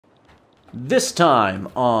This time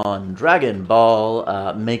on Dragon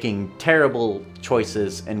Ball, making terrible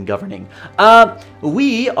choices and governing.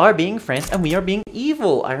 We are being friends and we are being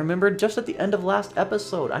evil. I remembered just at the end of last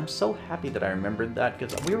episode. I'm so happy that I remembered that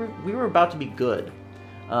because we were about to be good,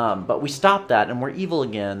 but we stopped that and we're evil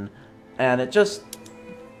again, and it just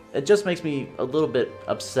makes me a little bit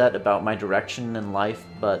upset about my direction in life.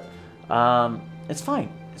 But it's fine.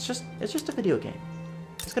 It's just a video game.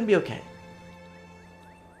 It's gonna be okay.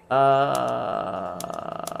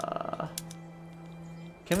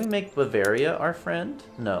 Can we make Bavaria our friend?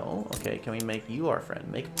 No. Okay, can we make you our friend?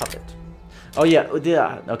 Make a puppet. Oh yeah,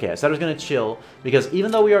 okay, I said I was gonna chill, because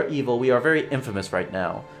even though we are evil, we are very infamous right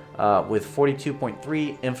now. With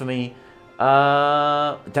 42.3 infamy.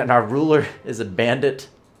 That our ruler is a bandit.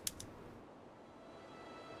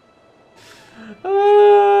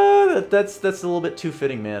 That's a little bit too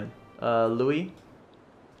fitting, man.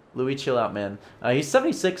 Louis, chill out, man. He's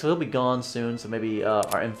 76, so he'll be gone soon. So maybe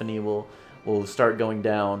our infamy will start going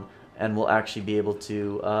down, and we'll actually be able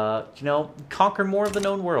to, you know, conquer more of the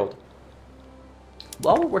known world.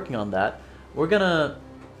 While we're working on that, we've got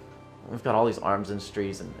all these arms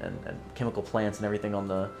industries and chemical plants and everything on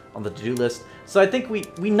the to-do list. So I think we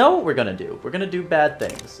know what we're gonna do. We're gonna do bad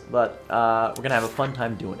things, but we're gonna have a fun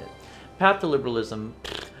time doing it. Path to liberalism,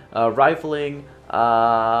 rifling.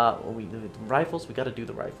 Rifles, we gotta do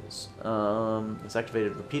the rifles. It's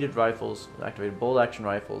activated repeated rifles, activated bolt action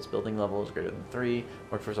rifles, building levels greater than 3,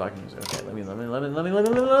 workforce occupancy. Okay, let me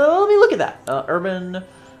look at that. Urban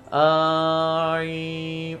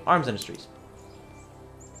arms industries.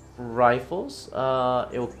 Rifles,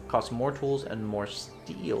 it will cost more tools and more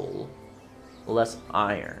steel, less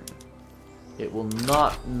iron. It will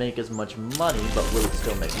not make as much money, but will it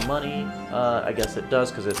still make money? I guess it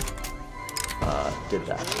does, because it did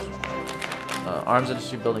that. Arms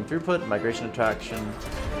industry building throughput, migration attraction,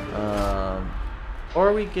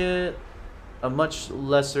 or we get a much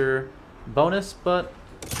lesser bonus, but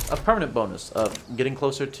a permanent bonus of getting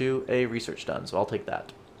closer to a research done, so I'll take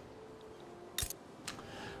that.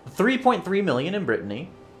 3.3 million in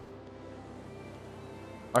Brittany.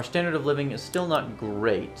 Our standard of living is still not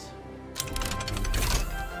great.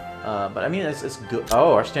 But I mean, it's good.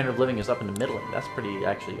 Oh, our standard of living is up in the middling. That's pretty,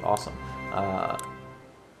 actually, awesome.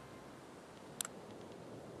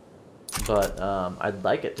 But I'd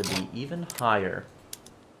like it to be even higher.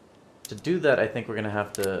 To do that, I think we're going to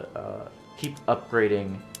have to keep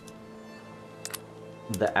upgrading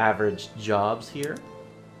the average jobs here.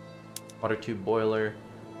 Water tube boiler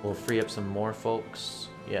will free up some more folks.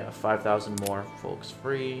 Yeah, 5,000 more folks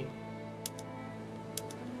free.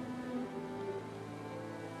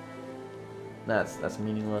 That's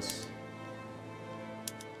meaningless.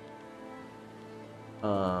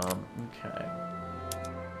 Okay.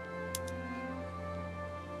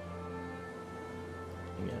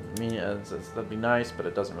 Again, that'd be nice, but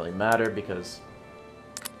it doesn't really matter because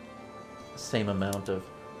same amount of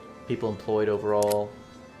people employed overall.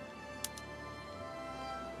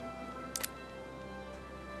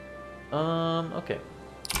 Okay.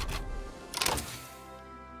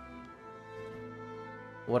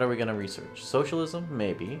 What are we gonna research? Socialism?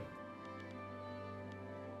 Maybe.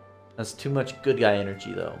 That's too much good guy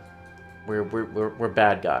energy, though. We're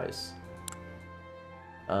bad guys.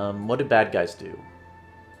 What do bad guys do?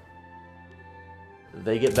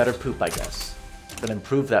 They get better poop, I guess. Gonna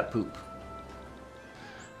improve that poop.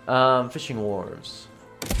 Fishing wharves.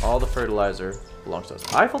 All the fertilizer belongs to us.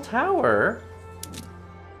 Eiffel Tower?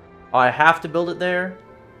 Oh, I have to build it there?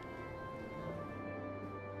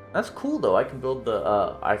 That's cool, though. I can build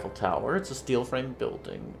the Eiffel Tower. It's a steel frame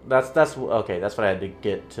building. That's okay. That's what I had to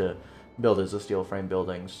get to build, is the steel frame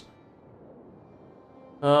buildings.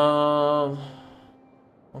 Okay,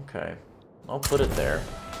 I'll put it there.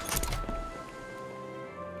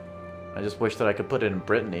 I just wish that I could put it in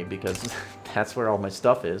Brittany, because that's where all my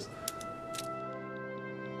stuff is.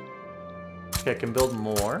 Okay, I can build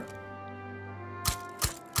more.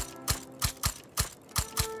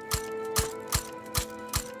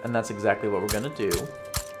 And that's exactly what we're gonna do.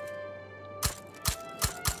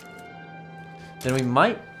 Then we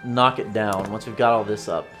might knock it down. Once we've got all this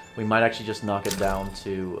up, we might actually just knock it down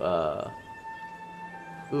to,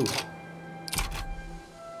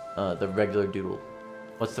 the regular doodle.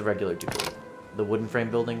 What's the regular doodle? The wooden frame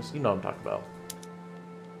buildings? You know what I'm talking about.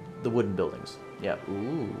 The wooden buildings. Yeah,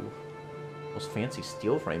 ooh. Those fancy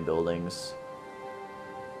steel frame buildings.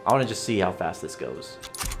 I want to just see how fast this goes.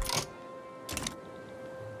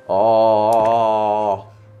 Oh,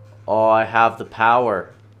 I have the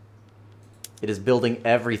power. It is building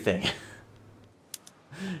everything.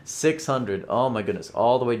 600. Oh my goodness.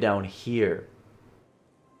 All the way down here.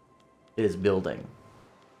 It is building.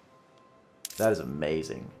 That is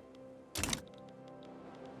amazing.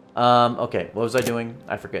 Okay, what was I doing?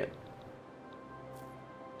 I forget.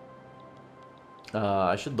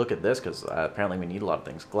 I should look at this because apparently we need a lot of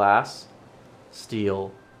things. Glass,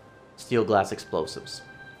 steel, glass, explosives.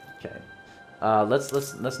 Okay.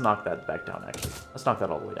 Let's knock that back down. Actually, let's knock that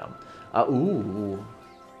all the way down. Ooh.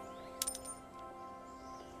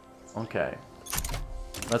 Okay.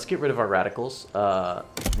 Let's get rid of our radicals.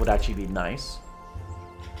 Would actually be nice.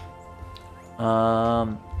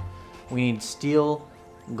 We need steel,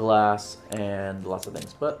 glass, and lots of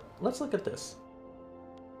things. But let's look at this.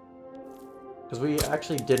 Because we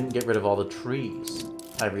actually didn't get rid of all the trees,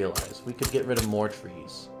 I realized. We could get rid of more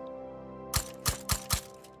trees.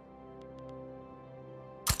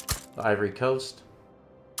 The Ivory Coast,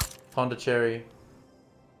 Pondicherry,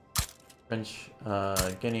 French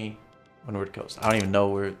Guinea, Windward Coast. I don't even know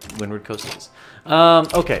where Windward Coast is.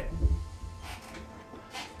 Okay.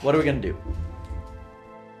 What are we going to do?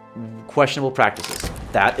 Questionable practices.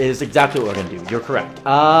 That is exactly what we're going to do. You're correct.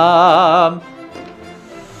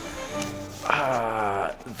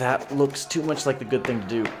 That looks too much like the good thing to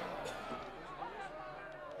do.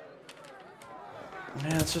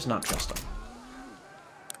 Yeah, let's just not trust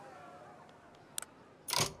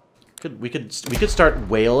them. We could start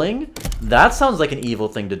whaling. That sounds like an evil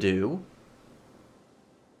thing to do.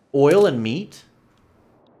 Oil and meat?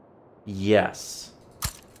 Yes.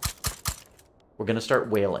 We're gonna start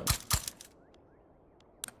whaling.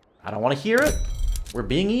 I don't want to hear it. We're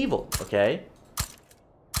being evil, okay?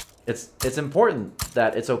 It's important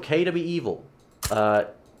that it's okay to be evil.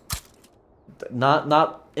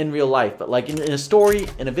 Not in real life, but like in a story,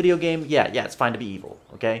 in a video game, yeah, it's fine to be evil,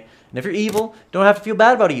 okay? And if you're evil, don't have to feel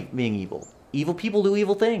bad about being evil. Evil people do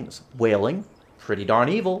evil things. Whaling, pretty darn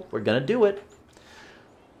evil. We're gonna do it.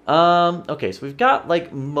 Okay, so we've got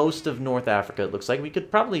like most of North Africa. It looks like we could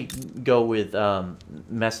probably go with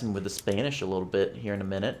messing with the Spanish a little bit here in a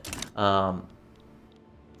minute.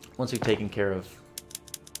 Once we've taken care of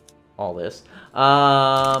all this.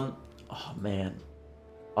 Oh man.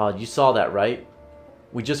 You saw that, right?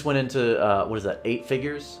 We just went into what is that? 8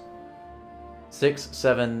 figures? 6,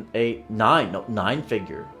 7, 8, 9. No, 9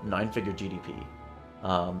 figure GDP.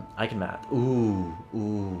 I can math.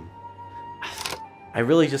 Ooh. I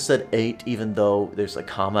really just said 8, even though there's a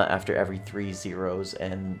comma after every 3 zeros,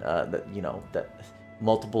 and that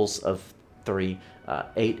multiples of 3.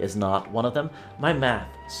 8 is not one of them. My math,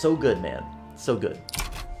 so good, man, so good.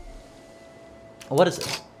 What is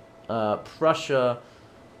this? Prussia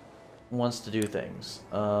wants to do things.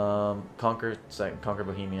 Conquer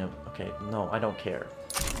Bohemia. Okay, no, I don't care.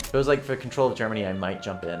 If it was like for control of Germany, I might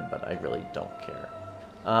jump in, but I really don't care.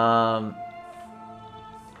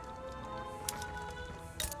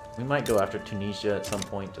 We might go after Tunisia at some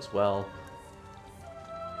point as well.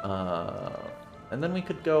 And then we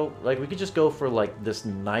could go, like, we could just go for like this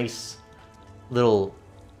nice little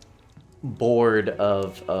board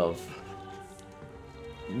of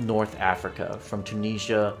North Africa, from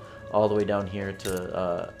Tunisia all the way down here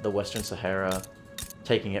to the Western Sahara,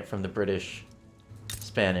 taking it from the British,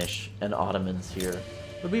 Spanish, and Ottomans here.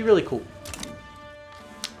 It would be really cool.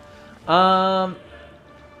 I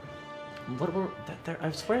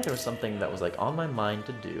swear there was something that was like on my mind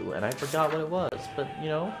to do, and I forgot what it was. But you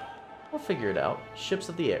know, we'll figure it out. Ships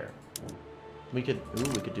of the air. We could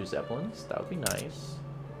do Zeppelins. That would be nice.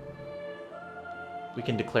 We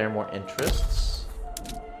can declare more interests.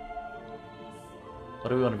 What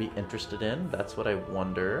do we want to be interested in? That's what I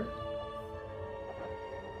wonder.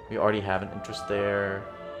 We already have an interest there.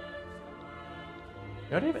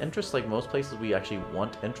 We already have interests, like most places we actually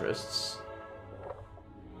want interests.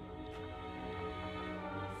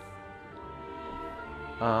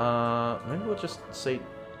 Maybe we'll just say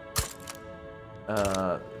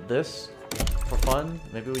this for fun.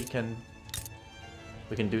 Maybe we can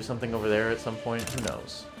do something over there at some point. Who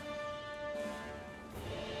knows?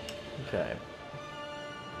 Okay.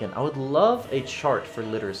 Again, I would love a chart for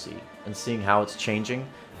literacy and seeing how it's changing.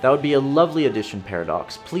 That would be a lovely addition,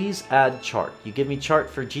 Paradox. Please add chart. You give me chart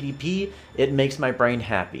for GDP, it makes my brain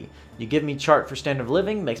happy. You give me chart for standard of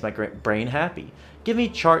living, makes my brain happy. Give me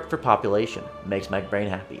chart for population, makes my brain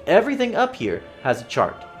happy. Everything up here has a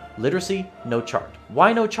chart. Literacy, no chart.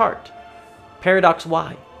 Why no chart? Paradox,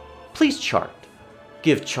 why? Please chart.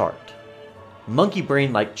 Give chart. Monkey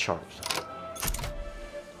brain like chart.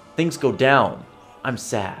 Things go down, I'm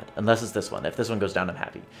sad. Unless it's this one. If this one goes down, I'm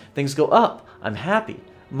happy. Things go up, I'm happy.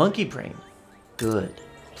 Monkey brain, good.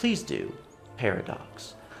 Please do.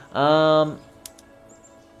 Paradox.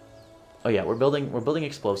 Oh yeah, we're building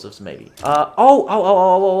explosives maybe.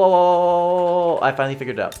 Oh, I finally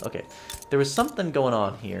figured it out. Okay. There was something going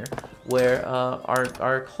on here where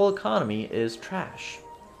our whole economy is trash.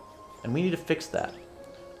 And we need to fix that.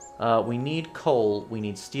 We need coal, we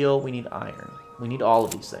need steel, we need iron. We need all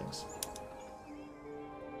of these things.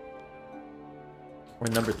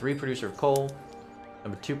 We're number 3 producer of coal,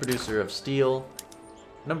 number 2 producer of steel,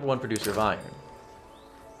 number 1 producer of iron.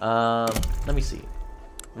 Let me see.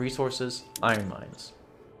 Resources, iron mines.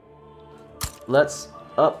 Let's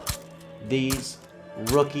up these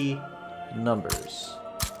rookie numbers.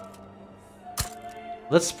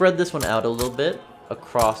 Let's spread this one out a little bit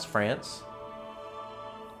across France,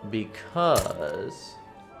 because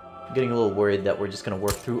I'm getting a little worried that we're just going to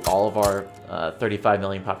work through all of our 35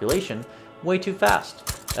 million population way too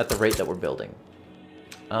fast at the rate that we're building.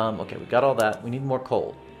 Okay, we got all that. We need more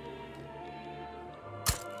coal.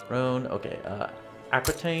 Rhone, okay.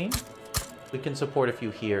 Aquitaine, we can support a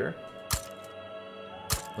few here.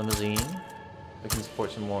 Limousine, we can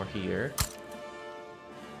support some more here.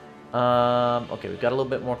 Okay, we've got a little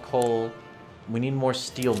bit more coal. We need more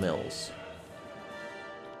steel mills.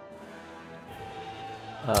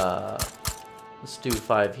 Let's do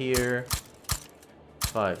 5 here.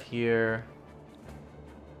 5 here.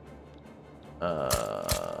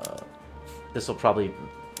 This will probably...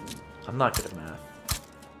 I'm not good at math.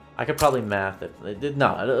 I could probably math it.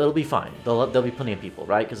 No, it'll be fine. There'll be plenty of people,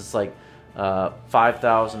 right? Because it's like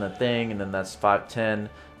 5,000 a thing, and then that's 510.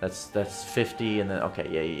 That's 50, and then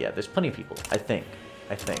okay, yeah. There's plenty of people. I think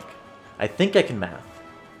I can math.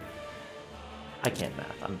 I can't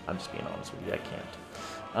math. I'm just being honest with you. I can't.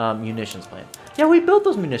 Munitions plant. Yeah, we built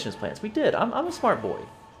those munitions plants. We did. I'm a smart boy.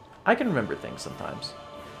 I can remember things sometimes.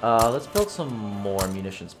 Let's build some more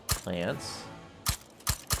munitions plants.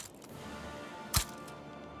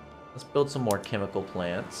 Let's build some more chemical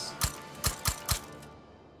plants.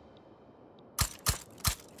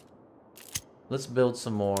 Let's build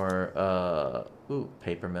some more,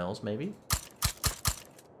 paper mills, maybe.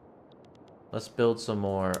 Let's build some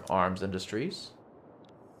more arms industries.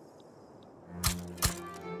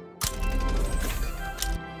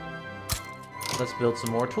 Let's build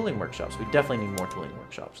some more tooling workshops. We definitely need more tooling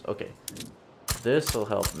workshops. Okay. This will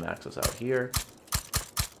help max us out here.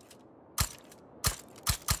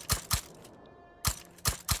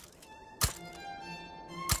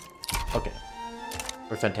 Okay.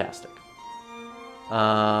 We're fantastic.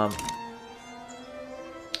 I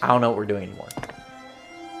don't know what we're doing anymore.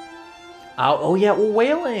 Oh yeah, we're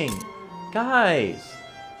whaling! Guys!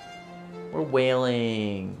 We're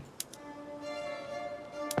whaling.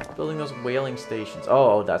 Building those whaling stations.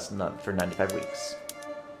 Oh, that's not for 95 weeks.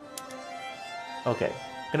 Okay.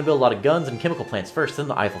 Gonna build a lot of guns and chemical plants first, then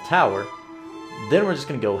the Eiffel Tower. Then we're just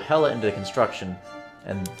gonna go hella into construction.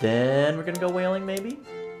 And then we're gonna go whaling, maybe?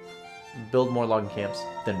 Build more logging camps,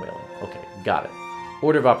 then whaling. Okay, got it.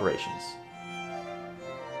 Order of operations.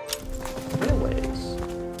 Railways.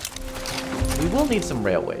 We will need some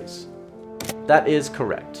railways. That is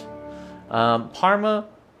correct. Parma.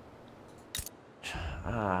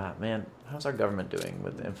 Man, how's our government doing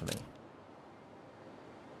with infamy?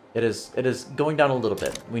 It is going down a little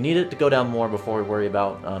bit. We need it to go down more before we worry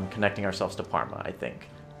about connecting ourselves to Parma, I think.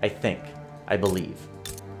 I believe.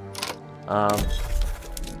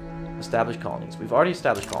 Establish colonies. We've already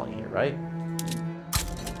established colony here, right?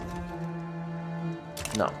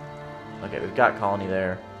 No. Okay, we've got colony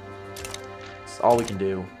there. That's all we can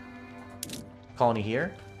do. Colony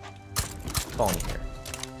here. Colony here.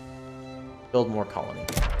 Build more colony.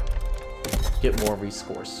 Get more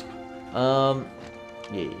resource. Yeah.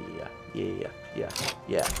 Do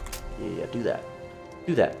that.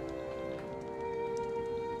 Do that.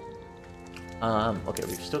 Okay,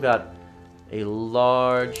 we've still got a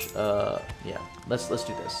large, yeah. Let's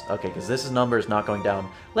do this. Okay, because this number is not going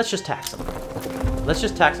down. Let's just tax them. Let's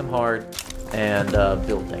just tax them hard and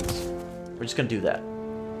build things. We're just gonna do that.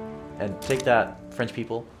 And take that, French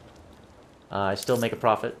people. I still make a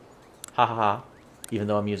profit. Ha ha ha. Even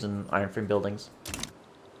though I'm using iron frame buildings.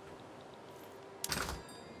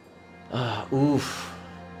 Oof.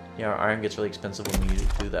 Yeah, our iron gets really expensive when we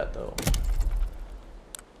do that, though.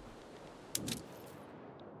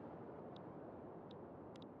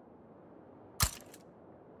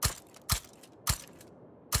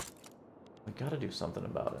 We gotta do something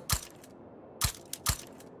about it.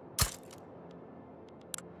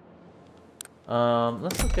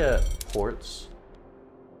 Let's look at ports.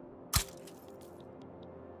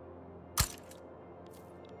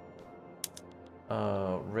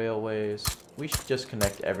 Railways. We should just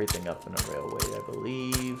connect everything up in a railway, I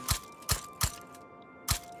believe.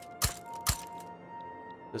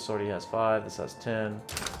 This already has 5. This has 10.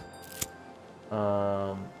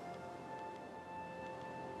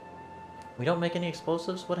 We don't make any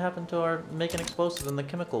explosives? What happened to our making explosives in the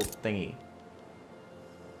chemical thingy?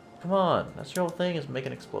 Come on, that's your whole thing, is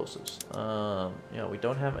making explosives. Yeah, we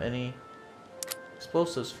don't have any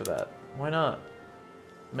explosives for that. Why not?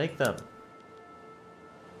 Make them.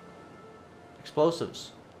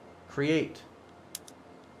 Explosives. Create.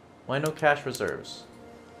 Why no cash reserves?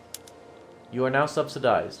 You are now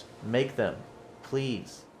subsidized. Make them.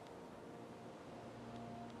 Please.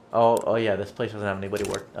 Oh yeah, this place doesn't have anybody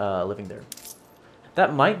living there.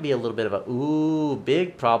 That might be a little bit of a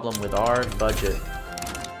big problem with our budget.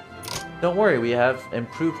 Don't worry, we have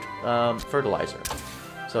improved fertilizer.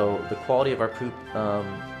 So the quality of our poop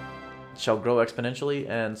shall grow exponentially,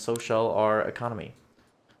 and so shall our economy.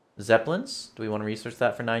 Zeppelins, do we want to research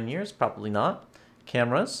that for 9 years? Probably not.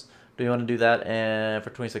 Cameras, do we want to do that for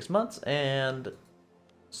 26 months and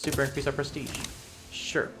super increase our prestige?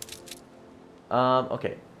 Sure.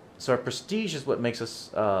 Okay. So our prestige is what makes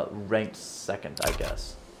us ranked 2nd, I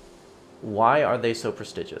guess. Why are they so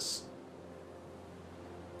prestigious?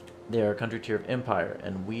 They are a country tier of empire,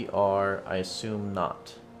 and we are, I assume,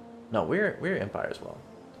 not. No, we're empire as well.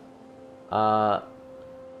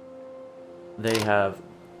 They have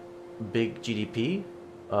big GDP.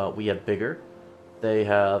 We have bigger. They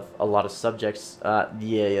have a lot of subjects.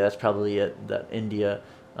 Yeah, that's probably it. That India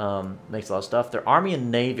makes a lot of stuff. Their army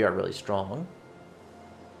and navy are really strong.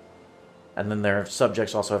 And then their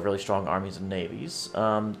subjects also have really strong armies and navies.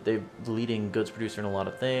 They're the leading goods producer in a lot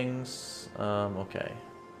of things. Okay.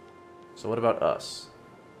 So what about us?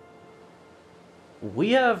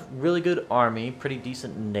 We have really good army, pretty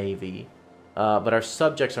decent navy, but our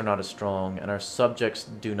subjects are not as strong, and our subjects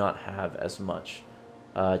do not have as much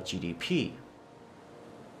GDP.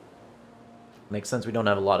 Makes sense, we don't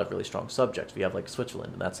have a lot of really strong subjects. We have like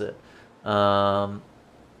Switzerland, and that's it.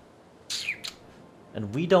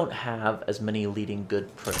 And we don't have as many leading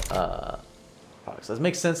good products. That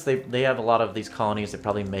makes sense. They have a lot of these colonies. They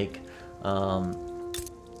probably make...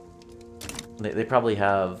 They probably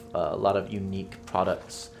have a lot of unique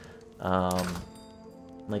products.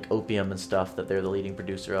 Like opium and stuff that they're the leading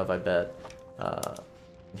producer of, I bet.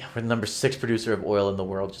 Yeah, we're the number 6 producer of oil in the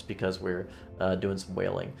world just because we're doing some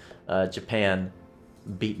whaling. Japan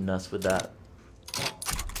beating us with that.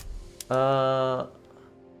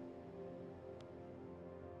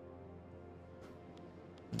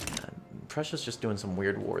 Prussia's just doing some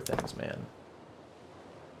weird war things, man.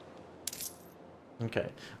 Okay.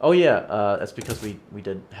 Oh yeah, that's because we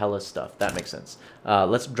did hella stuff. That makes sense.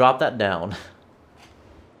 Let's drop that down.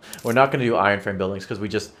 We're not going to do iron frame buildings because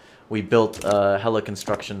we built hella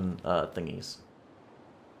construction thingies.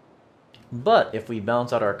 But if we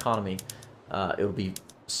balance out our economy, it would be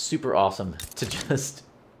super awesome to just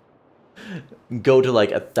go to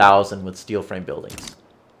like 1,000 with steel frame buildings.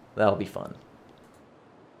 That'll be fun.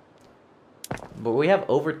 But we have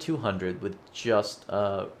over 200 with just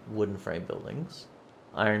wooden frame buildings.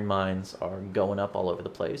 Iron mines are going up all over the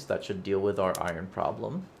place. That should deal with our iron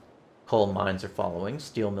problem. Coal mines are following.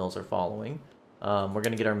 Steel mills are following. We're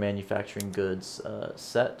going to get our manufacturing goods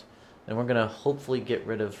set. And we're going to hopefully get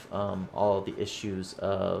rid of all of the issues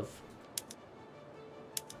of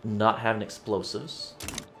not having explosives.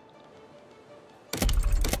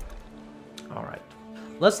 Alright.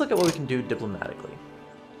 Let's look at what we can do diplomatically.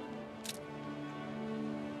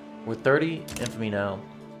 We're 30 infamy now.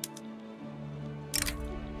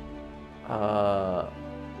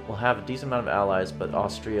 We'll have a decent amount of allies, but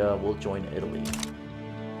Austria will join Italy.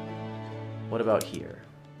 What about here?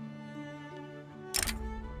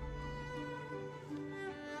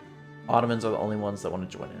 Ottomans are the only ones that want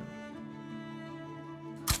to join in.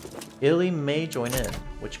 Italy may join in,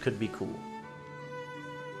 which could be cool.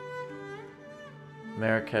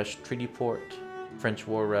 Marrakesh Treaty Port, French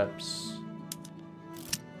war reps.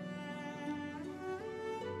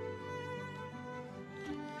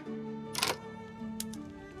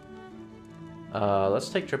 Let's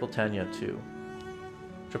take Tripolitania too.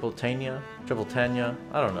 Tripolitania,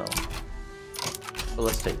 I don't know. But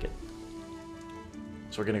let's take it.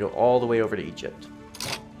 So we're gonna go all the way over to Egypt.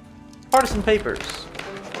 Partisan papers.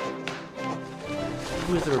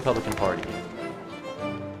 Who is the Republican Party?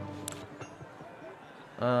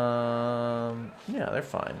 Yeah, they're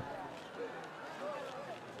fine.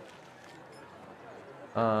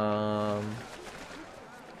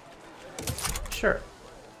 Sure.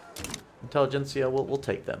 Intelligentsia, we'll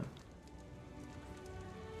take them.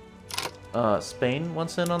 Spain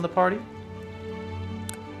wants in on the party?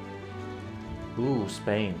 Ooh,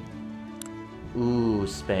 Spain. Ooh,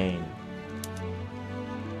 Spain.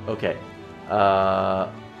 Okay.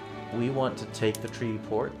 we want to take the treaty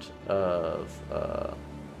port of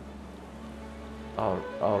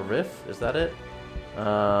Al Rif. Is that it?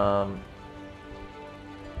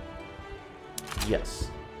 Yes.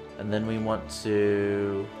 And then we want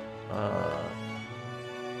to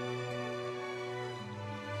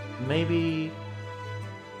maybe.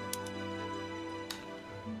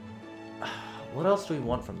 What else do we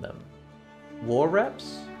want from them? War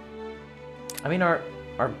reps? I mean, our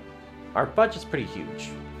budget's pretty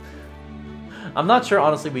huge. I'm not sure,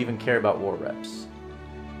 honestly, we even care about war reps.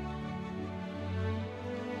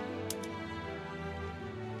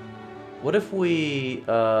 What if we,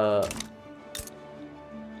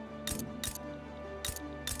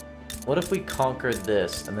 what if we conquered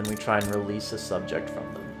this, and then we try and release a subject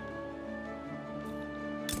from them?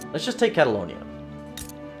 Let's just take Catalonia.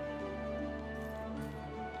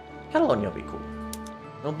 Catalonia will be cool.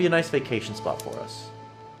 It'll be a nice vacation spot for us.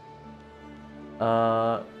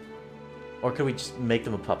 Or could we just make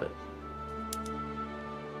them a puppet?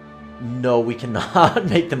 No, we cannot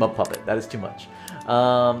make them a puppet. That is too much.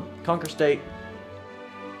 Conquer state.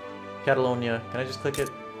 Catalonia. Can I just click it?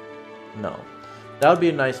 No. That would be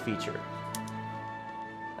a nice feature.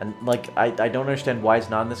 And, like, I don't understand why it's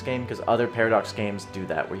not in this game, because other Paradox games do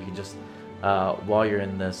that, where you can just, while you're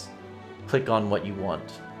in this, click on what you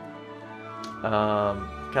want.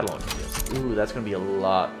 Catalonia. Ooh, that's gonna be a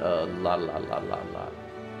lot.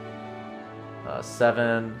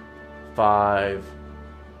 7, 5,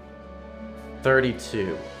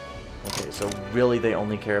 32. Okay, so really they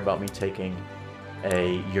only care about me taking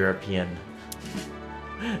a European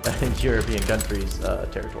country's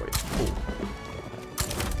territory. Cool.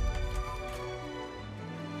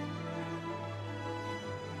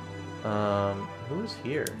 Who's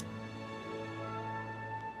here?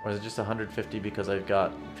 Or is it just 150 because I've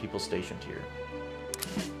got people stationed here?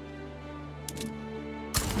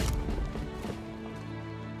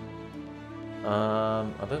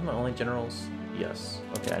 Are those my only generals? Yes.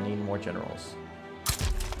 Okay, I need more generals.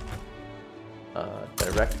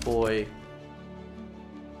 Direct Boy.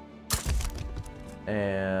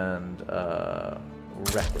 And,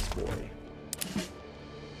 Reckless Boy.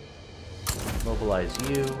 Mobilize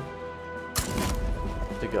you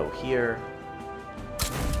to go here.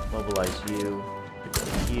 Mobilize you to go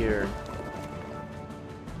here.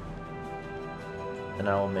 And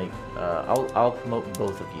I will make, I'll promote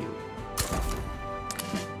both of you.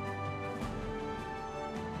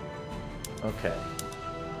 Okay.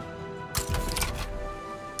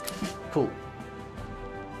 Cool.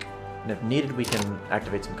 And if needed, we can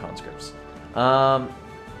activate some conscripts.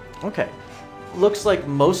 Okay. Looks like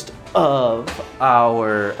most of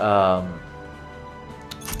our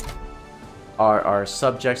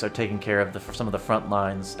subjects are taking care of some of the front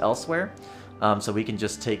lines elsewhere. So we can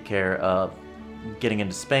just take care of getting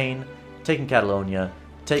into Spain, taking Catalonia,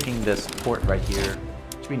 taking this port right here.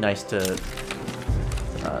 It'd be nice to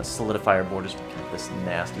solidify our borders with this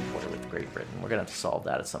nasty border with Great Britain. We're gonna have to solve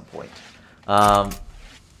that at some point.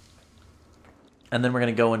 And then we're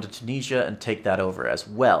gonna go into Tunisia and take that over as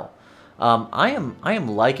well. I am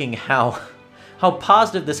liking how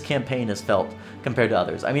positive this campaign has felt compared to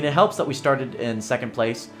others. I mean, it helps that we started in second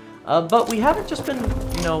place, but we haven't just been,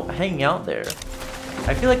 you know, hanging out there.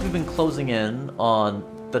 I feel like we've been closing in on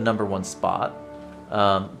the #1 spot.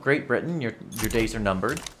 Great Britain, your days are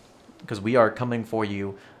numbered, because we are coming for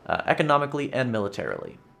you economically and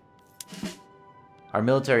militarily. Our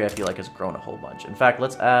military, I feel like, has grown a whole bunch. In fact,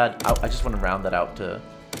 let's add... I just want to round that out to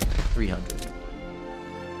 300.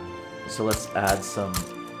 So let's add some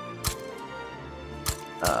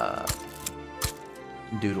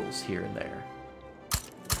doodles here and there.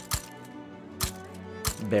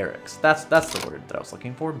 Barracks. That's the word that I was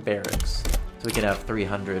looking for. Barracks. So we can have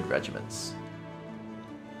 300 regiments.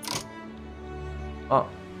 Oh.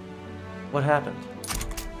 What happened?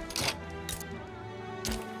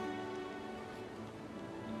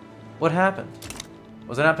 What happened?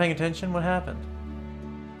 Was I not paying attention? What happened?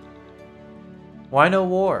 Why no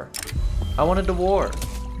war? I wanted to war.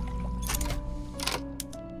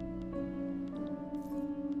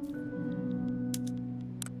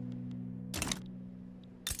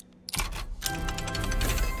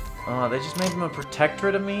 Oh, they just made them a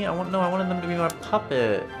protectorate of me? I wanted them to be my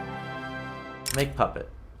puppet. Make puppet.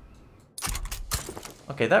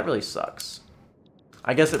 Okay, that really sucks.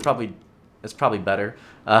 I guess it's probably better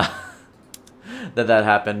that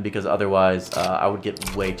happened, because otherwise I would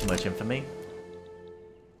get way too much infamy.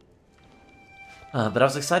 But I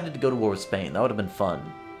was excited to go to war with Spain. That would have been fun.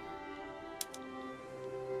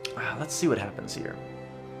 Let's see what happens here.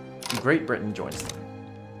 Great Britain joins them.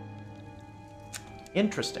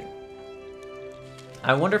 Interesting.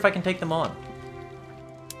 I wonder if I can take them on.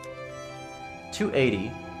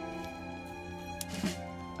 280.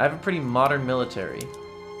 I have a pretty modern military.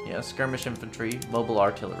 Yeah, skirmish infantry, mobile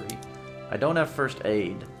artillery. I don't have first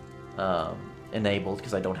aid enabled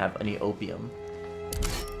because I don't have any opium.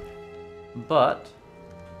 But,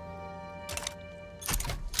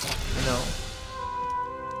 you know,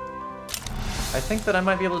 I think that I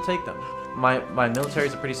might be able to take them. My military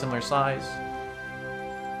is a pretty similar size.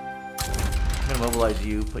 I'm gonna mobilize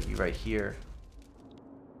you, put you right here.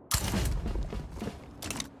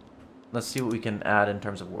 Let's see what we can add in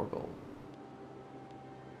terms of war gold.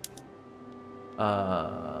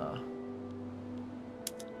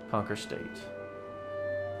 Conquer state.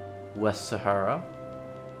 West Sahara.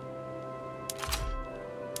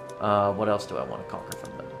 What else do I want to conquer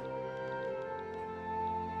from them?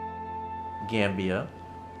 Gambia.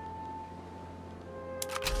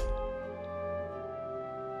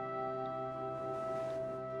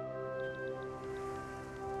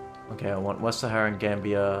 Okay, I want West Sahara and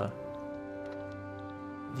Gambia.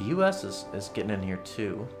 The US is getting in here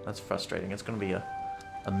too. That's frustrating. It's going to be a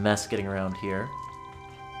mess getting around here.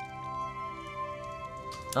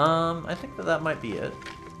 I think that might be it.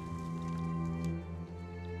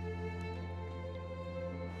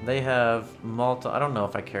 They have Malta. I don't know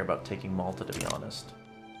if I care about taking Malta, to be honest.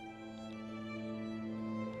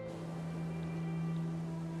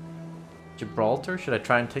 Gibraltar? Should I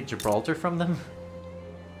try and take Gibraltar from them?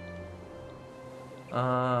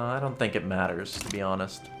 I don't think it matters, to be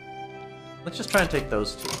honest. Let's just try and take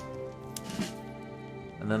those two.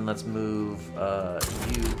 And then let's move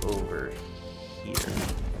you over here.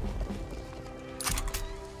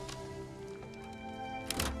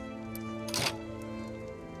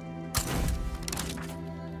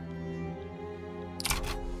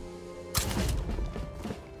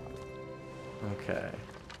 Okay.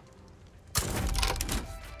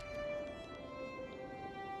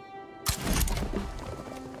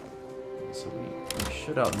 So we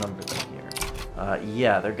should outnumber them here.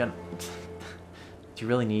 Yeah, they're gonna... Do you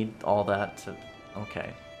really need all that to...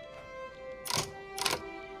 Okay.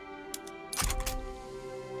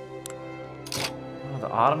 Oh, the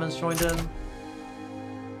Ottomans joined in?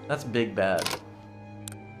 That's big bad.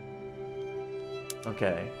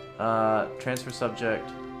 Okay. Transfer subject...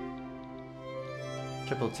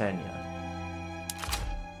 Tripolitania.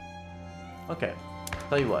 Okay,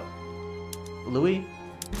 tell you what. Louis,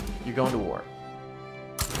 you're going to war.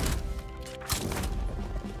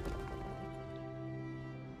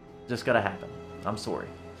 Just gotta happen. I'm sorry.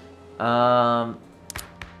 And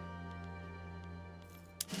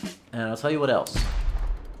I'll tell you what else.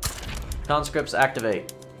 Conscripts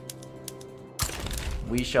activate.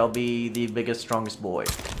 We shall be the biggest, strongest boy.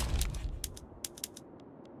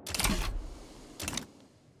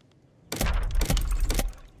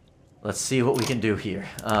 Let's see what we can do here.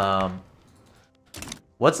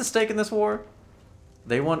 What's at stake in this war?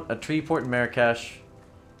 They want a treaty port in Marrakesh.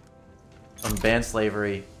 Ban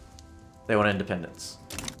slavery. They want independence.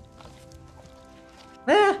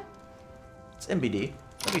 Eh. It's MBD.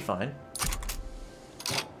 That'll be fine.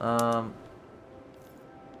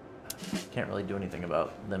 Can't really do anything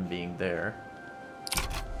about them being there.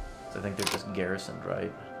 I think they're just garrisoned,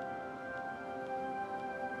 right?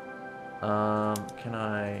 Can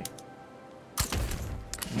I...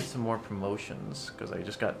 need some more promotions, because I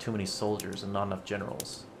just got too many soldiers and not enough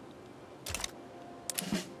generals.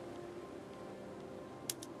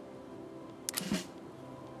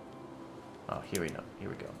 Oh, here we go. Here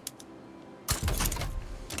we go.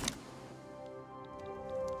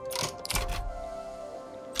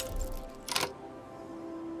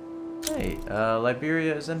 Hey,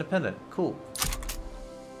 Liberia is independent. Cool.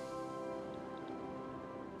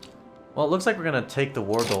 Well, it looks like we're going to take the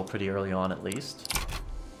war goal pretty early on, at least.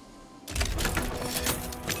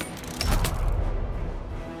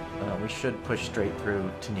 We should push straight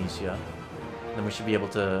through Tunisia. Then we should be able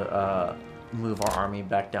to move our army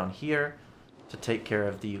back down here to take care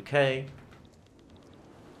of the UK.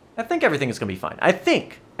 I think everything is going to be fine. I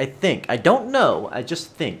think. I don't know. I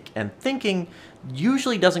just think. And thinking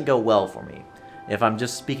usually doesn't go well for me if I'm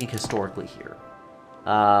just speaking historically here.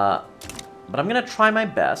 But I'm going to try my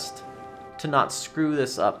best to not screw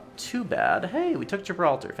this up too bad. Hey, we took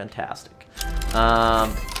Gibraltar. Fantastic.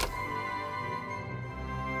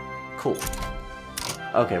 Cool.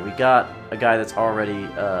 Okay, we got a guy that's already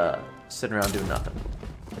sitting around doing nothing.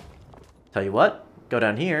 Tell you what, go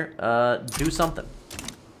down here, do something.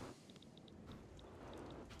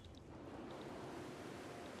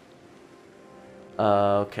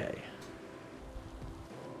 Okay.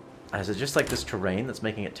 Is it just like this terrain that's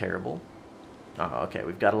making it terrible? Oh, okay,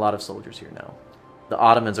 we've got a lot of soldiers here now. The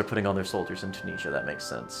Ottomans are putting all their soldiers in Tunisia. That makes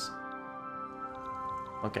sense.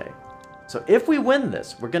 Okay. So if we win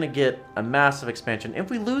this, we're going to get a massive expansion. If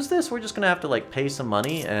we lose this, we're just going to have to, like, pay some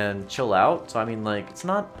money and chill out. So, I mean, like, it's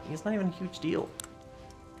not even a huge deal.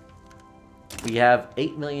 We have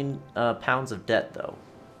 8 million pounds of debt, though.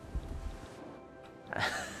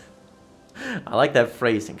 I like that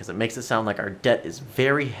phrasing because it makes it sound like our debt is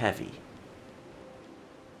very heavy.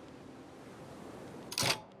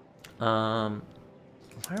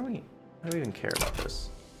 Why do we even care about this?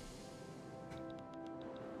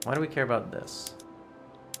 Why do we care about this?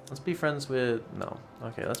 Let's be friends with... No.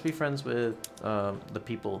 Okay, let's be friends with the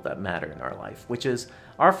people that matter in our life, which is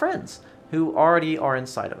our friends, who already are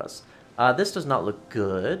inside of us. This does not look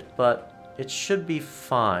good, but it should be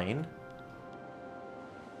fine.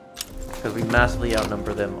 Because we massively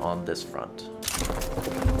outnumber them on this front.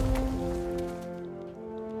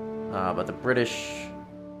 But the British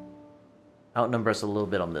outnumber us a little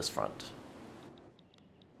bit on this front.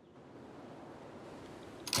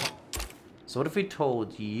 So what if we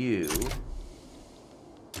told you...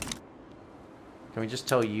 Can we just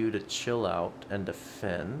tell you to chill out and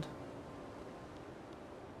defend?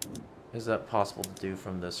 Is that possible to do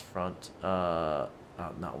from this front? No,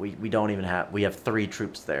 we don't even have... We have 3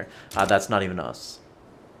 troops there. That's not even us.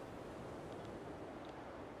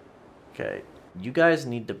 Okay, you guys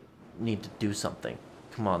need to do something.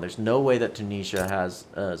 Come on, there's no way that Tunisia has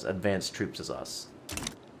as advanced troops as us.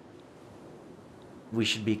 We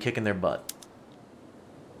should be kicking their butt.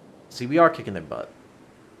 See, we are kicking their butt.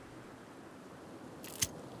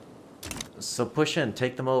 So push in,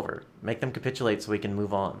 take them over. Make them capitulate so we can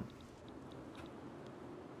move on.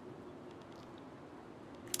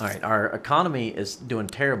 Alright, our economy is doing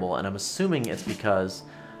terrible, and I'm assuming it's because...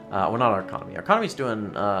 well, not our economy. Our economy's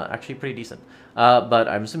doing actually pretty decent. But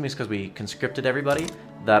I'm assuming it's because we conscripted everybody,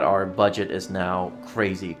 that our budget is now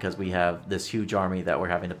crazy because we have this huge army that we're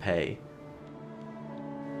having to pay.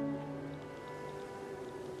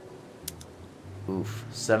 Oof,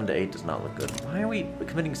 7 to 8 does not look good. Why are we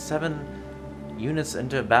committing 7 units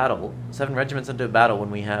into a battle, 7 regiments into a battle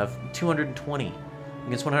when we have 220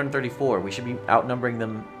 against 134? We should be outnumbering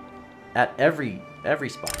them at every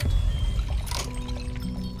spot.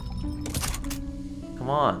 Come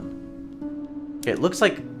on. Okay, it looks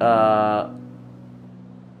like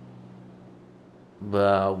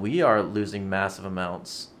we are losing massive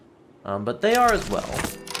amounts, but they are as well.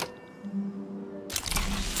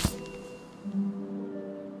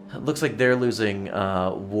 It looks like they're losing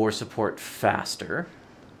war support faster.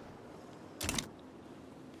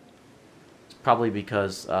 It's probably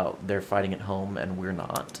because they're fighting at home and we're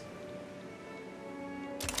not.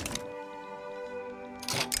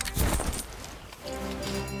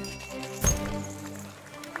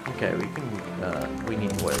 Okay, we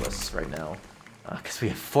need loyalists right now because we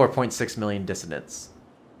have 4.6 million dissidents.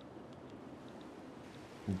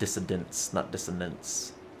 Dissidents, not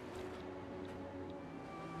dissonance.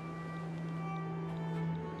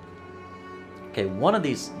 Okay, one of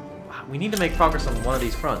these... We need to make progress on one of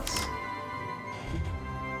these fronts.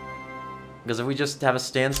 Because if we just have a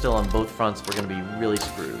standstill on both fronts, we're going to be really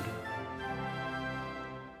screwed.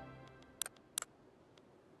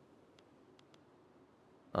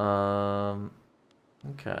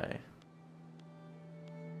 Okay.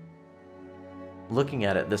 Looking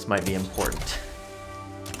at it, this might be important.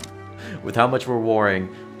 With how much we're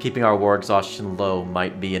warring, keeping our war exhaustion low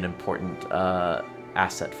might be an important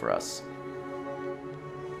asset for us.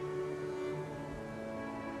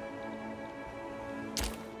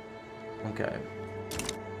 Okay.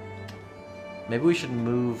 Maybe we should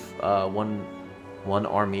move one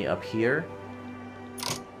army up here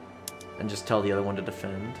and just tell the other one to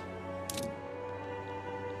defend.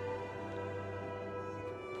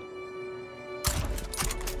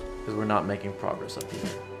 Because we're not making progress up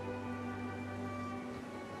here.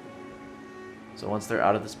 So once they're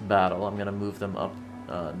out of this battle, I'm going to move them up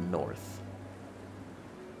north.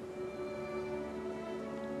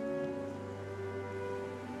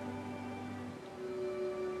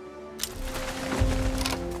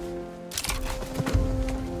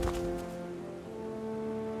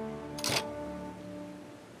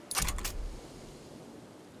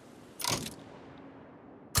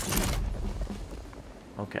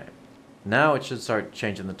 Okay, now it should start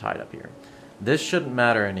changing the tide up here. This shouldn't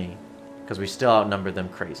matter any, because we still outnumber them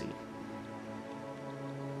crazy.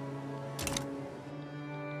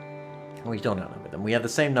 We don't outnumber them. We have the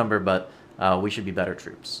same number, but we should be better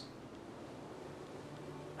troops.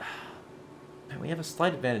 Man, we have a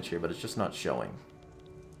slight advantage here, but it's just not showing.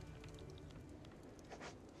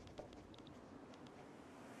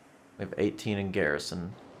 We have 18 in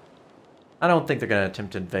garrison. I don't think they're going to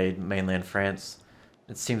attempt to invade mainland France.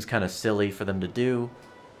 It seems kind of silly for them to do.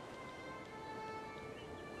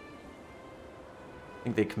 I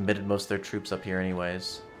think they committed most of their troops up here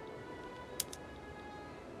anyways.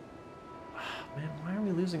 Man, why are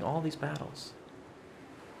we losing all these battles?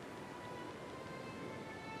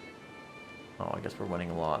 Oh, I guess we're winning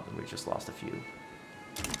a lot, and we just lost a few.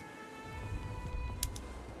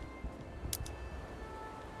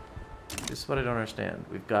 This is what I don't understand.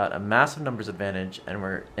 We've got a massive numbers advantage, and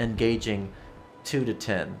we're engaging 2 to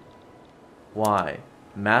 10. Why?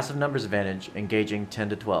 Massive numbers advantage, engaging 10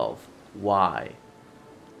 to 12. Why?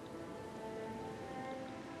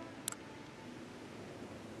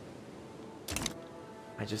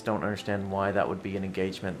 I just don't understand why that would be an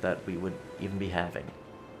engagement that we would even be having.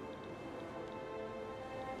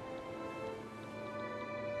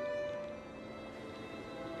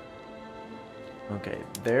 Okay,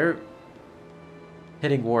 they're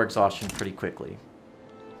hitting war exhaustion pretty quickly.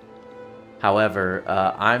 However,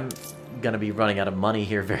 I'm going to be running out of money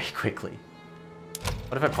here very quickly.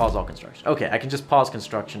 What if I pause all construction? Okay, I can just pause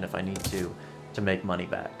construction if I need to make money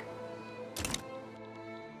back.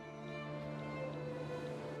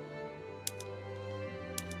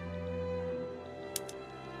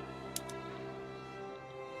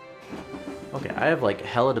 Okay, I have like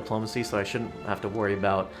hella diplomacy, so I shouldn't have to worry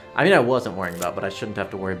about... I mean, I wasn't worrying about, but I shouldn't have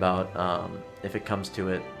to worry about, if it comes to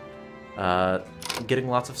it, getting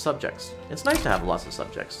lots of subjects. It's nice to have lots of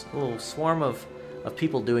subjects. A little swarm of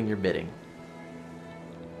people doing your bidding.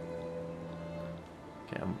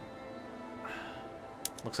 Okay,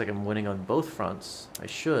 looks like I'm winning on both fronts. I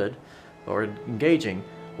should, but we're engaging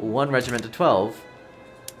 1 regiment to 12.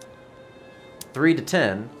 3 to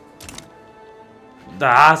 10.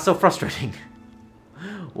 Ah, so frustrating.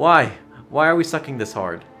 Why? Why are we sucking this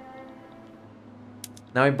hard?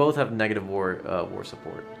 Now we both have negative war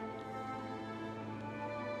support.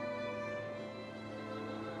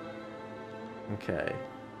 Okay.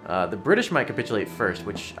 The British might capitulate first,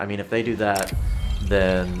 which, I mean, if they do that,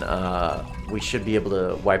 then we should be able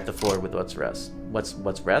to wipe the floor with what's rest.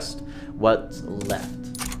 What's rest? What's left.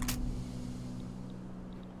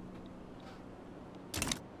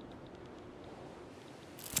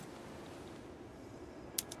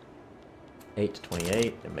 8 to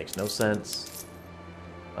 28. It makes no sense.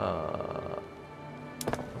 What's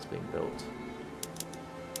being built?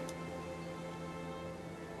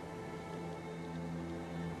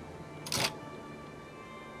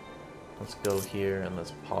 Let's go here and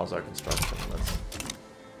let's pause our construction.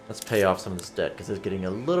 Let's pay off some of this debt because it's getting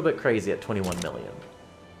a little bit crazy at 21 million.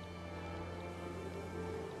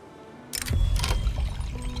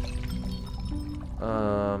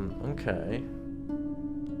 Okay.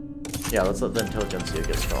 Yeah, let's let the intelligentsia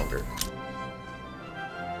get stronger.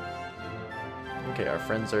 Okay, our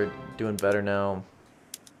friends are doing better now.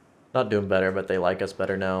 Not doing better, but they like us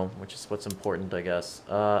better now, which is what's important, I guess.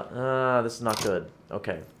 This is not good.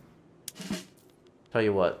 Okay. Tell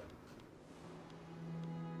you what.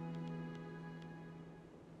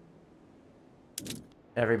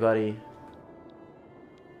 Everybody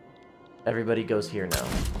goes here now.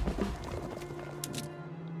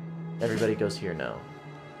 Everybody goes here now.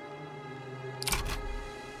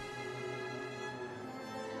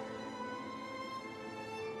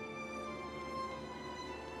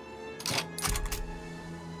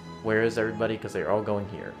 Where is everybody? Because they're all going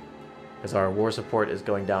here. Because our war support is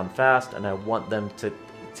going down fast, and I want them to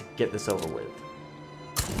get this over with.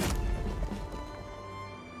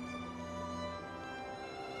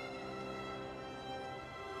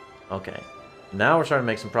 Okay. Now we're starting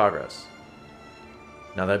to make some progress.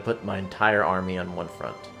 Now that I put my entire army on one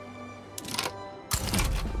front.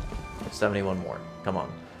 71 more. Come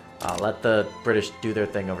on. Let the British do their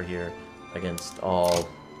thing over here against all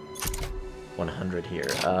 100 here.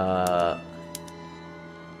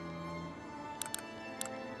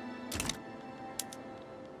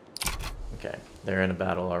 Okay, they're in a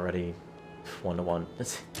battle already. 1-to-1.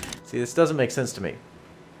 See, this doesn't make sense to me.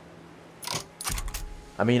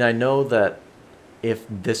 I mean, I know that if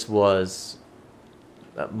this was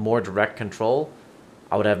more direct control,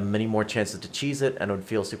 I would have many more chances to cheese it and it would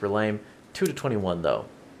feel super lame. 2-to-21 though.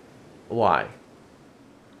 Why?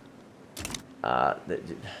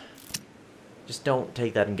 Just don't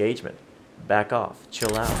take that engagement. Back off.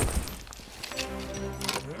 Chill out.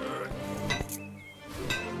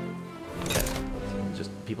 Okay.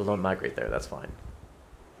 Just people don't migrate there. That's fine.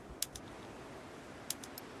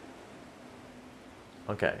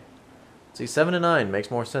 Okay. See, 7-to-9 makes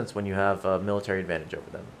more sense when you have a military advantage over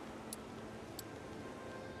them.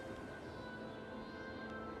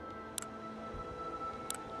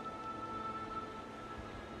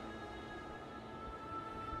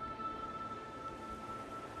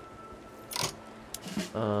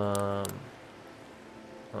 Huh.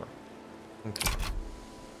 Okay.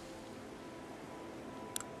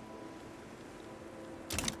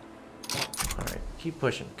 Alright, keep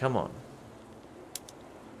pushing. Come on.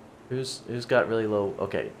 Who's got really low...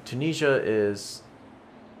 Okay, Tunisia is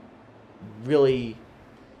really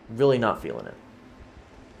not feeling it.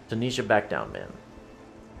 Tunisia, back down, man.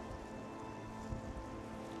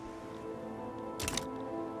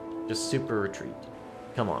 Just super retreat.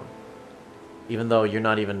 Come on. Even though you're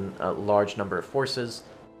not even a large number of forces,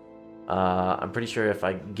 I'm pretty sure if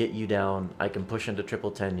I get you down, I can push into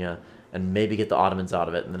Triple Tenya and maybe get the Ottomans out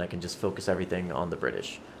of it, and then I can just focus everything on the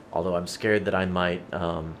British. Although I'm scared that I might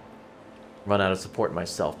run out of support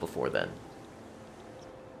myself before then.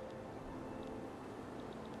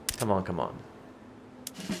 Come on, come on.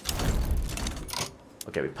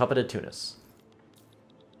 Okay, we puppeted Tunis.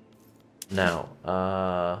 Now,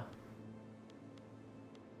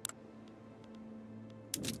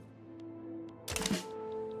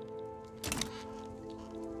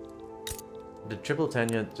 did Triple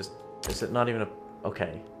Tenya just... Is it not even a...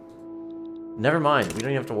 Okay. Never mind. We don't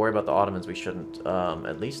even have to worry about the Ottomans. We shouldn't.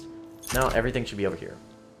 At least now everything should be over here.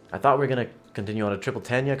 I thought we were going to continue on to Triple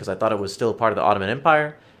Tenya because I thought it was still part of the Ottoman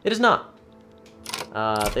Empire. It is not.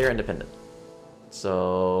 They are independent.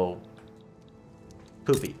 So...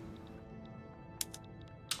 Poopy.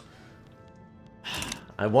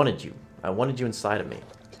 I wanted you. I wanted you inside of me.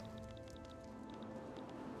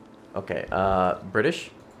 Okay, British?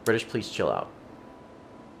 British, please chill out.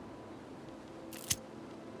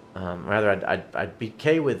 Rather, I'd be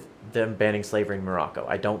okay with them banning slavery in Morocco.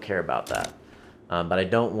 I don't care about that. But I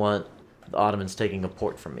don't want the Ottomans taking a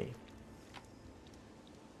port from me.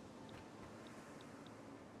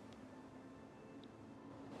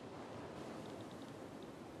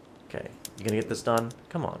 Okay, you gonna get this done?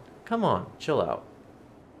 Come on. Come on, chill out.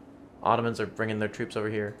 Ottomans are bringing their troops over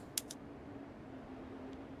here.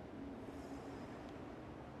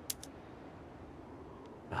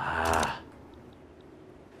 Ah.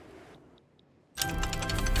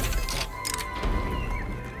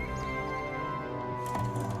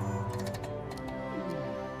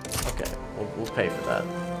 Okay, we'll pay for that.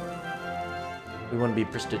 We want to be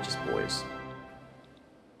prestigious boys.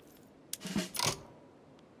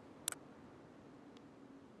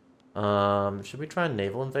 Should we try and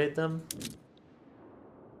naval invade them?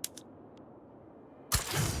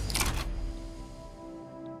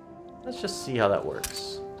 Let's just see how that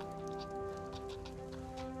works.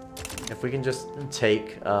 If we can just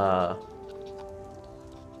take their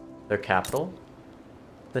capital,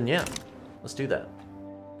 then yeah, let's do that.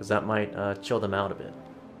 Because that might chill them out a bit.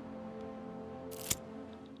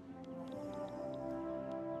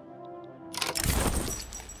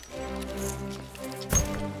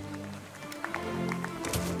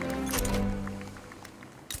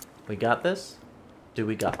 We got this? Do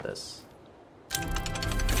we got this?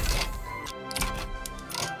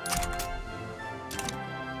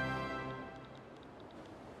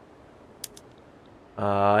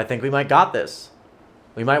 I think we might got this.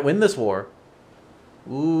 We might win this war.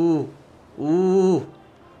 Ooh. Ooh.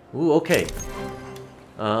 Ooh, okay.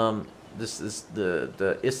 This is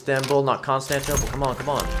the Istanbul, not Constantinople. Come on, come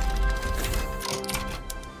on.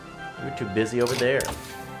 You're too busy over there.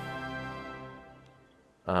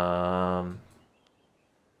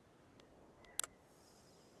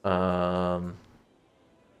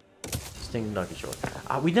 Sting Donkey Shore.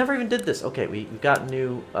 We never even did this. Okay, we've got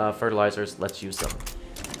new fertilizers. Let's use them.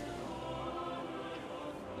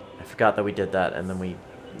 I forgot that we did that, and then we...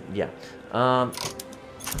 Yeah.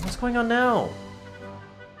 What's going on now?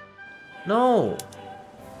 No!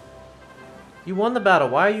 You won the battle.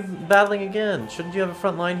 Why are you battling again? Shouldn't you have a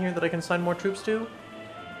front line here that I can assign more troops to?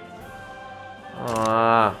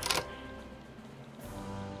 Ah.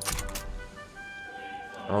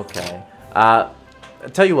 Okay. I'll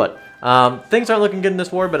tell you what. Things aren't looking good in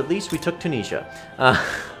this war, but at least we took Tunisia. I'm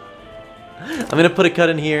going to put a cut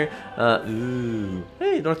in here. Ooh.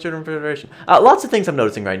 Hey, North German Federation. Lots of things I'm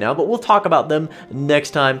noticing right now, but we'll talk about them next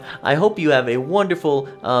time. I hope you have a wonderful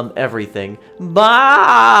everything.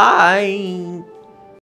 Bye!